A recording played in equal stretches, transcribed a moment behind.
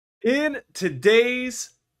In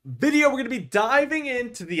today's video, we're going to be diving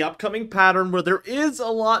into the upcoming pattern where there is a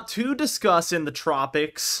lot to discuss in the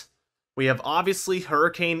tropics. We have obviously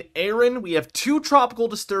Hurricane Aaron. We have two tropical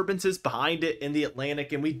disturbances behind it in the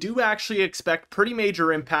Atlantic, and we do actually expect pretty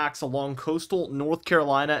major impacts along coastal North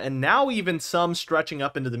Carolina and now even some stretching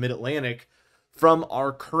up into the mid-Atlantic from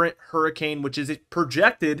our current hurricane, which is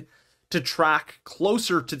projected to track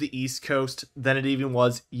closer to the East Coast than it even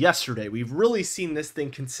was yesterday. We've really seen this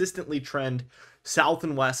thing consistently trend south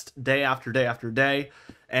and west day after day after day.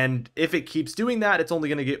 And if it keeps doing that, it's only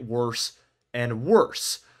going to get worse and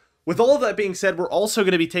worse. With all of that being said, we're also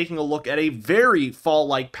going to be taking a look at a very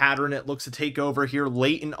fall-like pattern it looks to take over here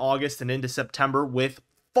late in August and into September with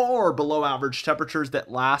far below average temperatures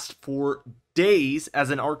that last for days as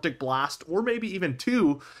an Arctic blast, or maybe even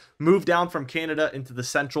two, move down from Canada into the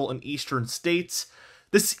central and eastern states.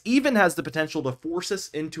 This even has the potential to force us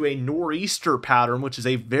into a nor'easter pattern, which is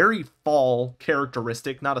a very fall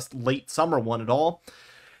characteristic, not a late summer one at all.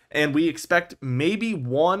 And we expect maybe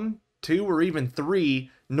one, two, or even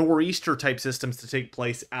three nor'easter type systems to take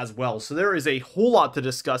place as well. So there is a whole lot to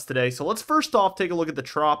discuss today. So let's first off take a look at the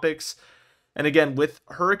tropics. And again, with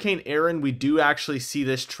Hurricane Aaron, we do actually see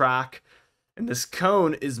this track, and this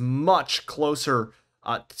cone is much closer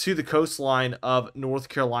to the coastline of North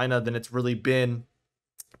Carolina than it's really been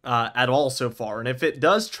at all so far. And if it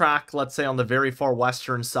does track, let's say on the very far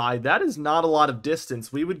western side, that is not a lot of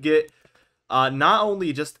distance. We would get not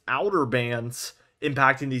only just outer bands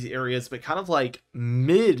impacting these areas, but kind of like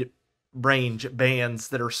mid-range bands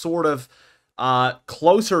that are sort of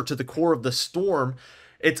closer to the core of the storm.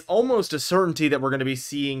 It's almost a certainty that we're going to be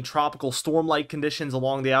seeing tropical storm-like conditions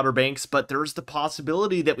along the Outer Banks, but there's the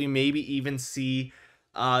possibility that we maybe even see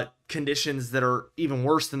conditions that are even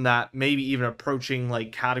worse than that, maybe even approaching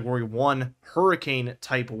like Category 1 hurricane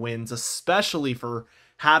type winds, especially for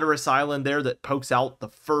Hatteras Island there that pokes out the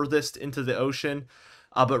furthest into the ocean.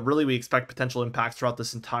 But really we expect potential impacts throughout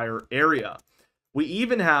this entire area. We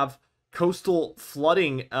even have coastal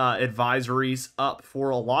flooding advisories up for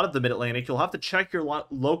a lot of the mid-Atlantic. You'll have to check your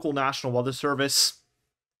local National Weather Service,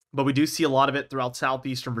 but we do see a lot of it throughout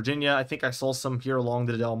southeastern Virginia. I think I saw some here along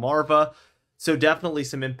the Delmarva, so definitely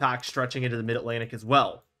some impact stretching into the mid-Atlantic as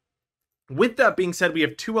well. With that being said, we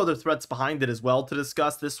have two other threats behind it as well to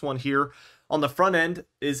discuss. This one here on the front end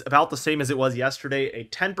is about the same as it was yesterday, a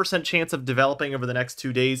 10% chance of developing over the next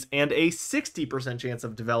 2 days and a 60% chance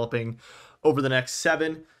of developing over the next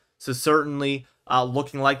 7. So certainly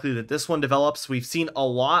looking likely that this one develops. We've seen a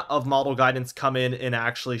lot of model guidance come in and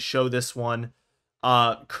actually show this one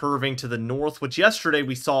curving to the north, which yesterday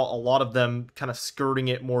we saw a lot of them kind of skirting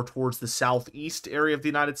it more towards the southeast area of the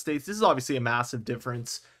United States. This is obviously a massive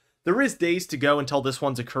difference. There is days to go until this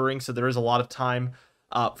one's occurring, so there is a lot of time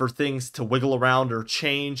for things to wiggle around or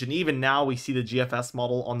change. And even now we see the GFS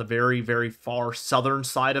model on the very, very far southern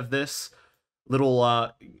side of this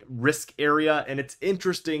little risk area, and it's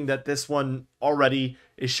interesting that this one already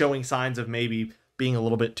is showing signs of maybe being a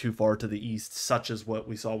little bit too far to the east, such as what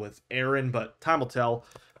we saw with Aaron, but time will tell.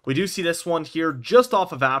 We do see this one here just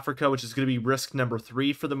off of Africa, which is going to be risk number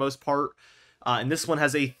 3 for the most part, and this one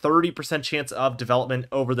has a 30% chance of development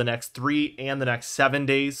over the next 3 and the next 7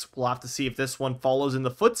 days. We'll have to see if this one follows in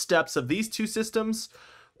the footsteps of these two systems,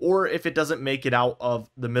 or if it doesn't make it out of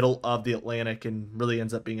the middle of the Atlantic and really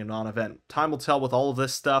ends up being a non-event. Time will tell with all of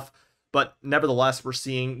this stuff, but nevertheless, we're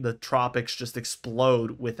seeing the tropics just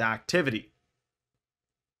explode with activity.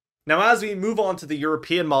 Now, as we move on to the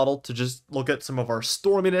European model to just look at some of our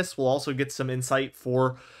storminess, we'll also get some insight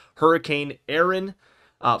for Hurricane Aaron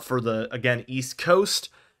for the, again, East Coast,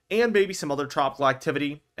 and maybe some other tropical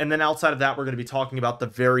activity. And then outside of that, we're going to be talking about the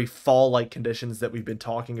very fall-like conditions that we've been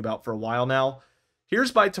talking about for a while now.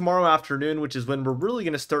 Here's by tomorrow afternoon, which is when we're really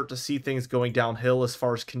going to start to see things going downhill as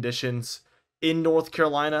far as conditions in North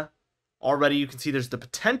Carolina. Already you can see there's the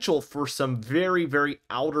potential for some very, very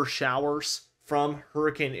outer showers from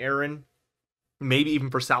Hurricane Aaron, maybe even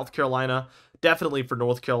for South Carolina, definitely for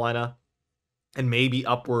North Carolina, and maybe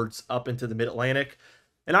upwards up into the mid-Atlantic.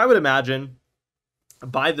 And I would imagine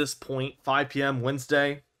by this point, 5 p.m.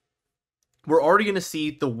 Wednesday, we're already going to see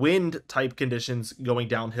the wind type conditions going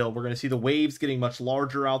downhill. We're going to see the waves getting much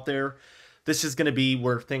larger out there. This is going to be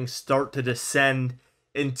where things start to descend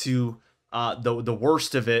into the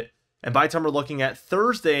worst of it. And by the time we're looking at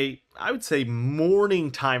Thursday, I would say morning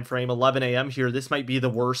time frame, 11 a.m. here, this might be the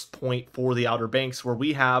worst point for the Outer Banks, where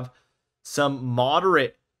we have some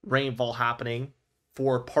moderate rainfall happening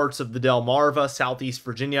for parts of the Delmarva, Southeast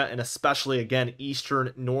Virginia, and especially, again,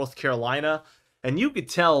 Eastern North Carolina. And you could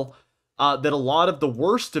tell that a lot of the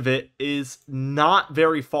worst of it is not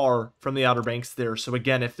very far from the Outer Banks there. So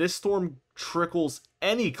again, if this storm trickles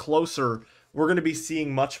any closer, we're going to be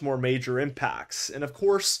seeing much more major impacts. And of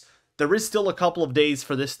course, there is still a couple of days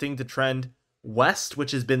for this thing to trend west,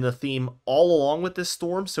 which has been the theme all along with this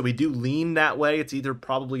storm. So we do lean that way. It's either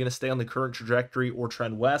probably going to stay on the current trajectory or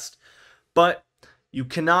trend west. But you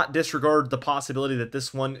cannot disregard the possibility that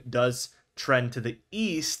this one does trend to the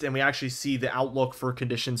east, and we actually see the outlook for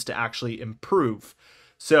conditions to actually improve.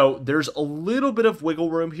 So there's a little bit of wiggle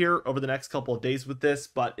room here over the next couple of days with this,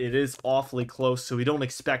 but it is awfully close, so we don't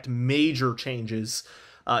expect major changes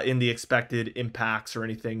in the expected impacts or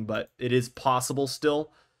anything, but it is possible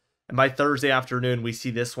still. And by Thursday afternoon, we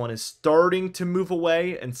see this one is starting to move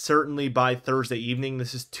away, and certainly by Thursday evening,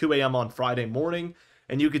 this is 2 a.m. on Friday morning,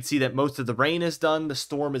 and you can see that most of the rain is done. The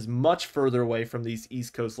storm is much further away from these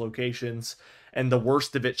East Coast locations, and the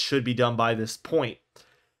worst of it should be done by this point.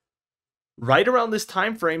 Right around this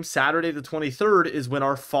time frame, Saturday the 23rd, is when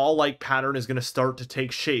our fall-like pattern is going to start to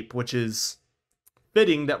take shape, which is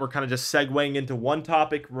fitting that we're kind of just segueing into one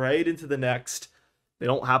topic right into the next. They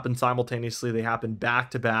don't happen simultaneously. They happen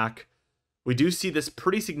back-to-back. We do see this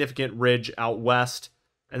pretty significant ridge out west,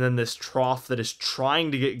 and then this trough that is trying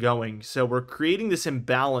to get going. So we're creating this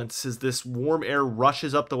imbalance as this warm air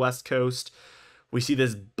rushes up the west coast. We see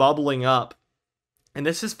this bubbling up, and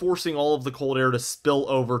this is forcing all of the cold air to spill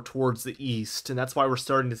over towards the east, and that's why we're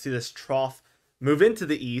starting to see this trough move into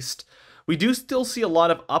the east. We do still see a lot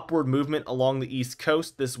of upward movement along the east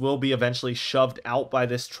coast. This will be eventually shoved out by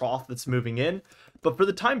this trough that's moving in, but for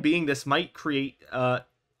the time being, this might create a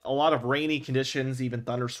lot of rainy conditions, even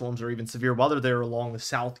thunderstorms or even severe weather there along the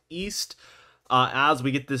southeast, as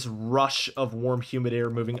we get this rush of warm, humid air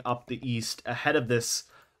moving up the east ahead of this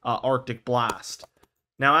Arctic blast.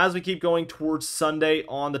 Now, as we keep going towards Sunday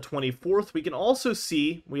on the 24th, we can also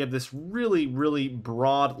see we have this really, really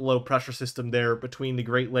broad low pressure system there between the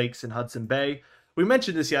Great Lakes and Hudson Bay. We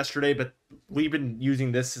mentioned this yesterday, but we've been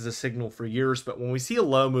using this as a signal for years. But when we see a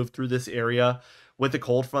low move through this area with the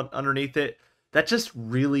cold front underneath it, that just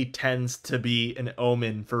really tends to be an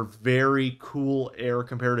omen for very cool air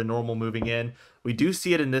compared to normal moving in. We do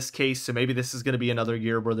see it in this case, so maybe this is going to be another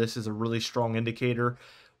year where this is a really strong indicator.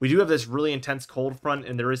 We do have this really intense cold front,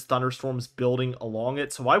 and there is thunderstorms building along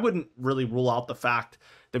it, so I wouldn't really rule out the fact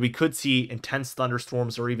that we could see intense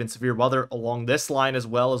thunderstorms or even severe weather along this line, as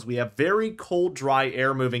well as we have very cold, dry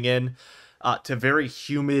air moving in to very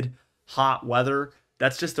humid, hot weather.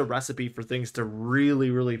 That's just a recipe for things to really,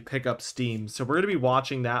 really pick up steam. So we're going to be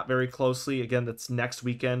watching that very closely. Again, that's next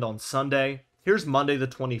weekend on Sunday. Here's Monday the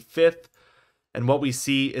 25th. And what we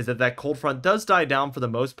see is that that cold front does die down for the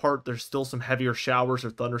most part. There's still some heavier showers or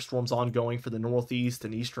thunderstorms ongoing for the northeast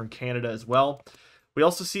and eastern Canada as well. We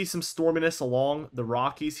also see some storminess along the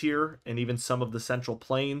Rockies here and even some of the central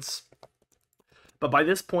plains. But by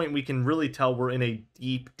this point, we can really tell we're in a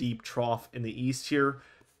deep, deep trough in the east here.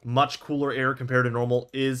 Much cooler air compared to normal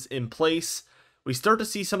is in place. We start to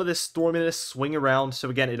see some of this storminess swing around. So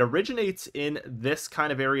again, it originates in this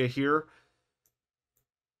kind of area here.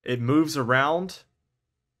 It moves around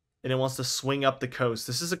and it wants to swing up the coast.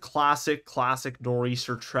 This is a classic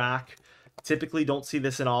nor'easter track. Typically don't see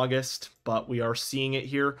this in August, but we are seeing it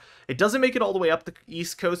here. It doesn't make it all the way up the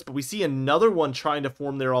east coast, but we see another one trying to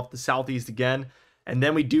form there off the southeast again. And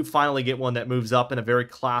then we do finally get one that moves up in a very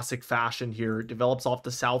classic fashion here. It develops off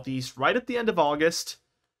the southeast right at the end of August.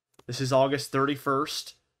 This is August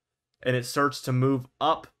 31st. And it starts to move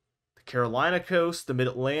up the Carolina coast, the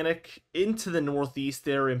mid-Atlantic, into the northeast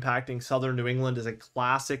there, impacting southern New England as a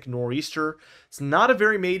classic nor'easter. It's not a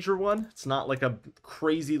very major one. It's not like a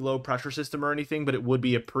crazy low pressure system or anything, but it would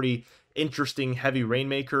be a pretty interesting heavy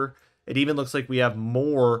rainmaker. It even looks like we have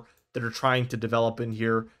more that are trying to develop in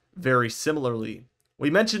here very similarly. We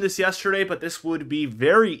mentioned this yesterday, but this would be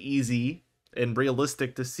very easy and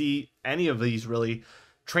realistic to see any of these really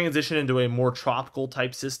transition into a more tropical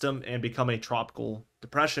type system and become a tropical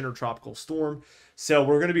depression or tropical storm. So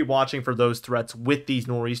we're going to be watching for those threats with these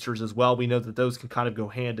nor'easters as well. We know that those can kind of go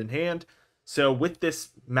hand in hand. So with this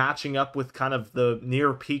matching up with kind of the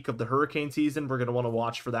near peak of the hurricane season, we're going to want to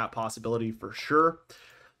watch for that possibility for sure.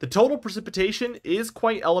 The total precipitation is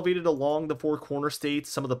quite elevated along the four corner states,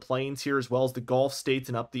 some of the plains here, as well as the Gulf states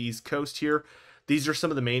and up the East Coast here. These are some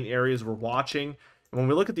of the main areas we're watching. And when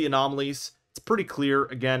we look at the anomalies, it's pretty clear,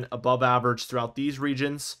 again, above average throughout these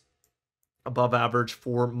regions, above average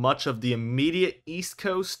for much of the immediate East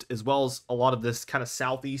Coast, as well as a lot of this kind of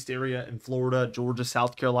southeast area in Florida, Georgia,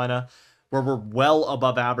 South Carolina, where we're well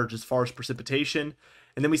above average as far as precipitation.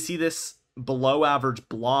 And then we see this below average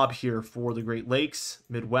blob here for the Great Lakes,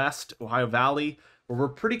 Midwest, Ohio Valley, where we're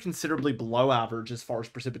pretty considerably below average as far as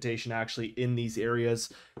precipitation actually in these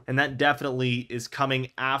areas. And that definitely is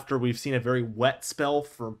coming after we've seen a very wet spell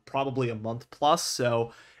for probably a month plus.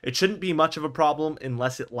 So it shouldn't be much of a problem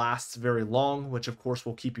unless it lasts very long, which of course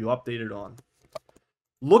we'll keep you updated on.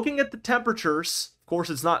 Looking at the temperatures, of course,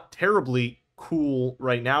 it's not terribly cool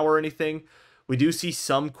right now or anything. We do see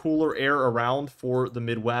some cooler air around for the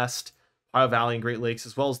Midwest, Ohio Valley and Great Lakes,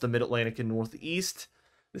 as well as the Mid-Atlantic and Northeast.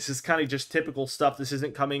 This is kind of just typical stuff. This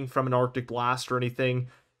isn't coming from an Arctic blast or anything.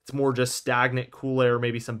 It's more just stagnant cool air,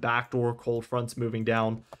 maybe some backdoor cold fronts moving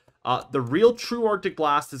down. The real true Arctic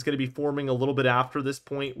blast is going to be forming a little bit after this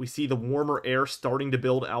point. We see the warmer air starting to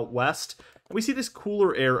build out west. And we see this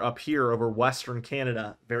cooler air up here over western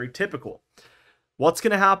Canada. Very typical. What's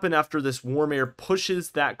going to happen after this warm air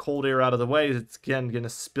pushes that cold air out of the way is it's again going to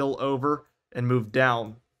spill over and move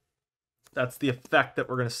down. That's the effect that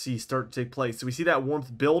we're going to see start to take place. So we see that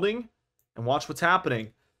warmth building, and watch what's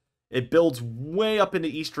happening. It builds way up into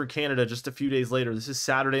eastern Canada just a few days later. This is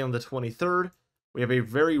Saturday on the 23rd. We have a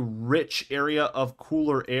very rich area of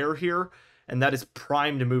cooler air here, and that is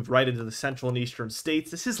primed to move right into the central and eastern states.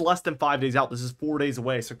 This is less than 5 days out. This is 4 days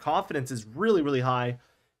away. So confidence is really, really high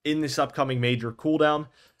in this upcoming major cool down.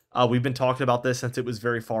 We've been talking about this since it was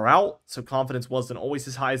very far out. So confidence wasn't always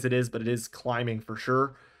as high as it is, but it is climbing for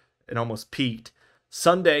sure. It almost peaked.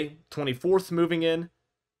 Sunday, 24th moving in.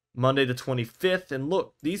 Monday the 25th. And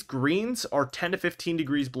look, these greens are 10 to 15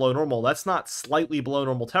 degrees below normal. That's not slightly below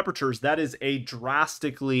normal temperatures. That is a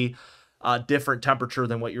drastically different temperature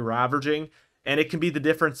than what you're averaging. And it can be the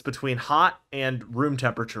difference between hot and room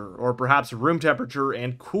temperature, or perhaps room temperature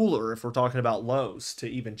and cooler if we're talking about lows, to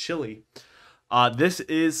even chilly. This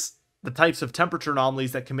is the types of temperature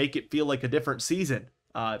anomalies that can make it feel like a different season.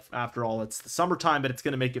 After all, it's the summertime, but it's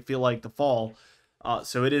going to make it feel like the fall.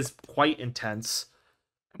 So it is quite intense.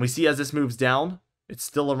 And we see as this moves down, it's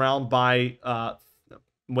still around by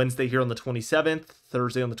Wednesday here on the 27th,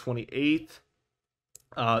 Thursday on the 28th,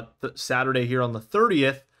 Saturday here on the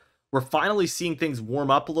 30th. We're finally seeing things warm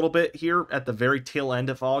up a little bit here at the very tail end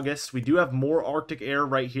of August. We do have more Arctic air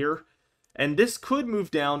right here. And this could move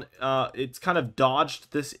down. It's kind of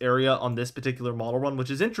dodged this area on this particular model run, which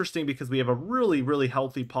is interesting because we have a really, really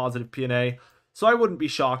healthy positive PNA. So I wouldn't be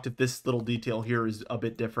shocked if this little detail here is a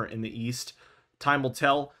bit different in the east. Time will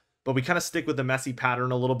tell, but we kind of stick with the messy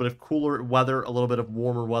pattern, a little bit of cooler weather, a little bit of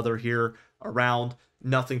warmer weather here around,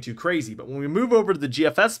 nothing too crazy. But when we move over to the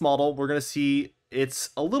GFS model, we're going to see it's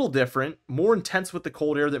a little different, more intense with the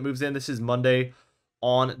cold air that moves in. This is Monday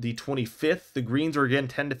on the 25th. The greens are again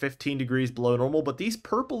 10 to 15 degrees below normal, but these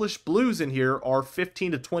purplish blues in here are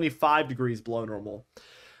 15 to 25 degrees below normal.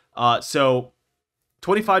 So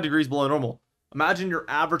 25 degrees below normal. Imagine your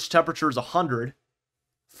average temperature is 100.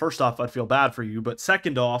 First off, I'd feel bad for you, but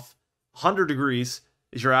second off, 100 degrees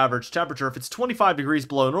is your average temperature. If it's 25 degrees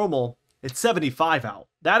below normal, it's 75 out.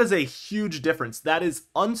 That is a huge difference. That is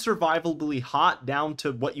unsurvivably hot down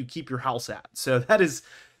to what you keep your house at. So that is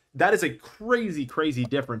a crazy, crazy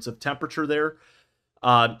difference of temperature there.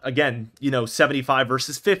 Again, 75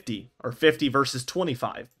 versus 50 or 50 versus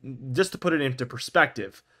 25, just to put it into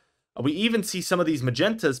perspective. We even see some of these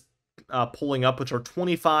magentas pulling up, which are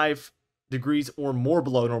 25 degrees or more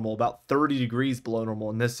below normal, about 30 degrees below normal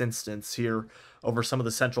in this instance here over some of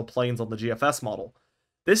the central plains on the GFS model.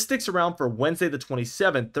 This sticks around for Wednesday the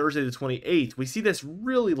 27th, Thursday the 28th. We see this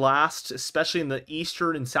really last, especially in the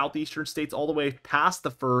eastern and southeastern states, all the way past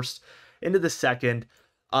the 1st into the 2nd.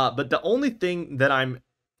 But the only thing that I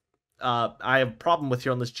have a problem with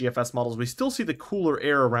here on this GFS model is we still see the cooler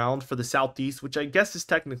air around for the southeast, which I guess is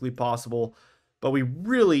technically possible. But we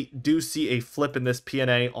really do see a flip in this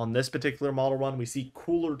PNA on this particular model run. We see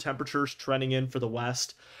cooler temperatures trending in for the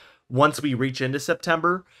west once we reach into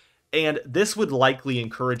September. And this would likely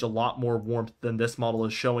encourage a lot more warmth than this model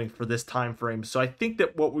is showing for this time frame. So I think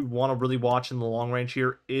that what we want to really watch in the long range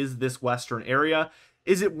here is this western area.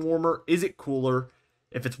 Is it warmer? Is it cooler?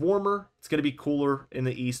 If it's warmer, it's going to be cooler in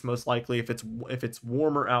the east most likely. If it's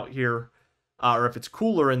warmer out here, or if it's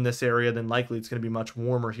cooler in this area, then likely it's going to be much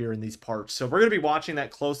warmer here in these parts. So we're going to be watching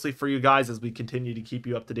that closely for you guys as we continue to keep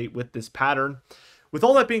you up to date with this pattern. With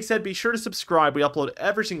all that being said, be sure to subscribe. We upload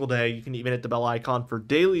every single day. You can even hit the bell icon for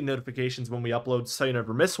daily notifications when we upload so you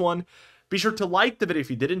never miss one. Be sure to like the video if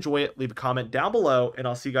you did enjoy it. Leave a comment down below, and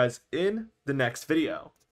I'll see you guys in the next video.